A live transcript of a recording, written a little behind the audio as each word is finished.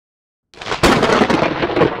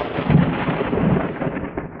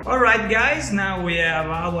Alright guys, now we have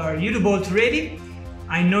our UDOO BOLT ready.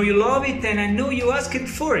 I know you love it and I know you asked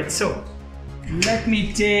for it, so let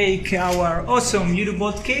me take our awesome UDOO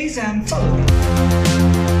BOLT case and follow me.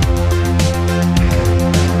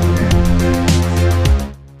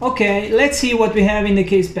 Okay, let's see what we have in the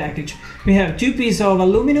case package. We have 2 pieces of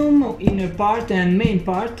aluminum, inner part and main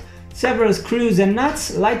part, several screws and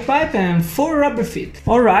nuts, light pipe and 4 rubber feet.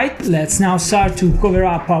 Alright, let's now start to cover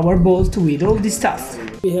up our bolt with all this stuff.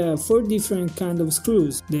 We have 4 different kind of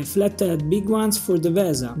screws, the flathead big ones for the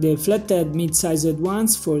VESA, the flathead mid-sized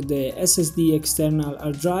ones for the SSD external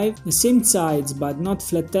hard drive, the same sides but not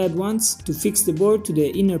flathead ones to fix the board to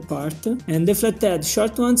the inner part, and the flathead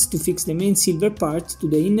short ones to fix the main silver part to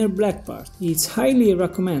the inner black part. It's highly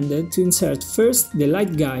recommended to insert first the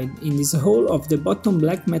light guide in this hole of the bottom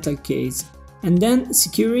black metal case, and then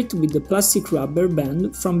secure it with the plastic rubber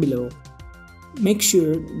band from below. Make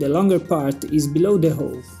sure the longer part is below the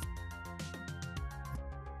hole.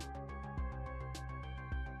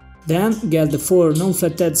 Then get the 4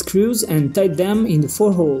 non-flathead screws and tighten them in the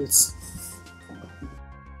 4 holes.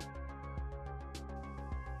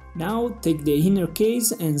 Now take the inner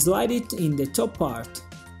case and slide it in the top part.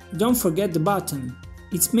 Don't forget the button.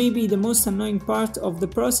 It's maybe the most annoying part of the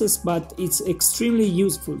process, but it's extremely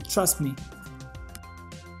useful, trust me.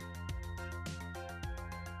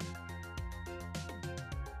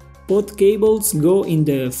 Both cables go in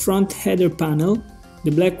the front header panel.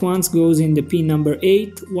 The black ones goes in the pin number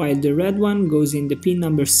 8, while the red one goes in the pin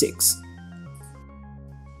number 6.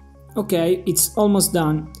 Okay, it's almost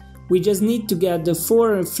done. We just need to get the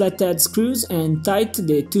 4 flathead screws and tighten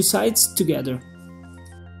the 2 sides together.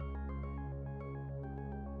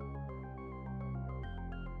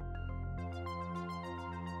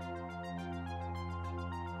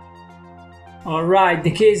 Alright,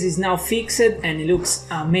 the case is now fixed and it looks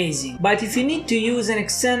amazing. But if you need to use an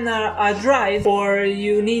external hard drive or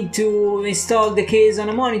you need to install the case on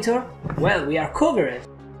a monitor, well, we are covered.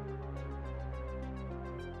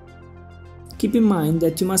 Keep in mind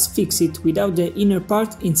that you must fix it without the inner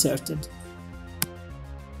part inserted.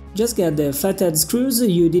 Just get the flathead screws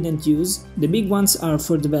you didn't use, the big ones are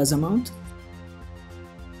for the VESA mount.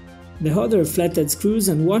 The other flathead screws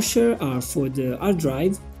and washer are for the hard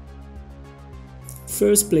drive.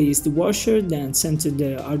 First place the washer, then center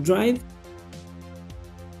the hard drive.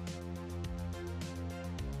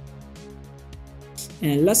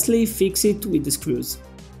 And lastly fix it with the screws.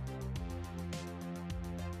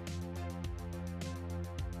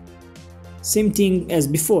 Same thing as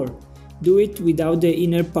before, do it without the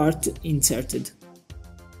inner part inserted.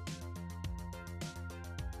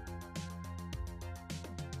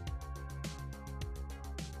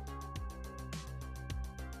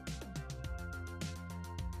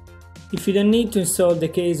 If you don't need to install the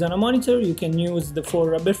case on a monitor, you can use the 4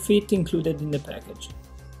 rubber feet included in the package.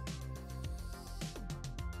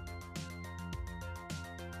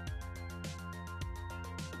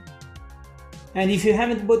 And if you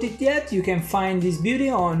haven't bought it yet, you can find this beauty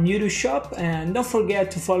on UDOO shop, and don't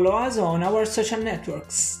forget to follow us on our social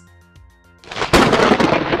networks.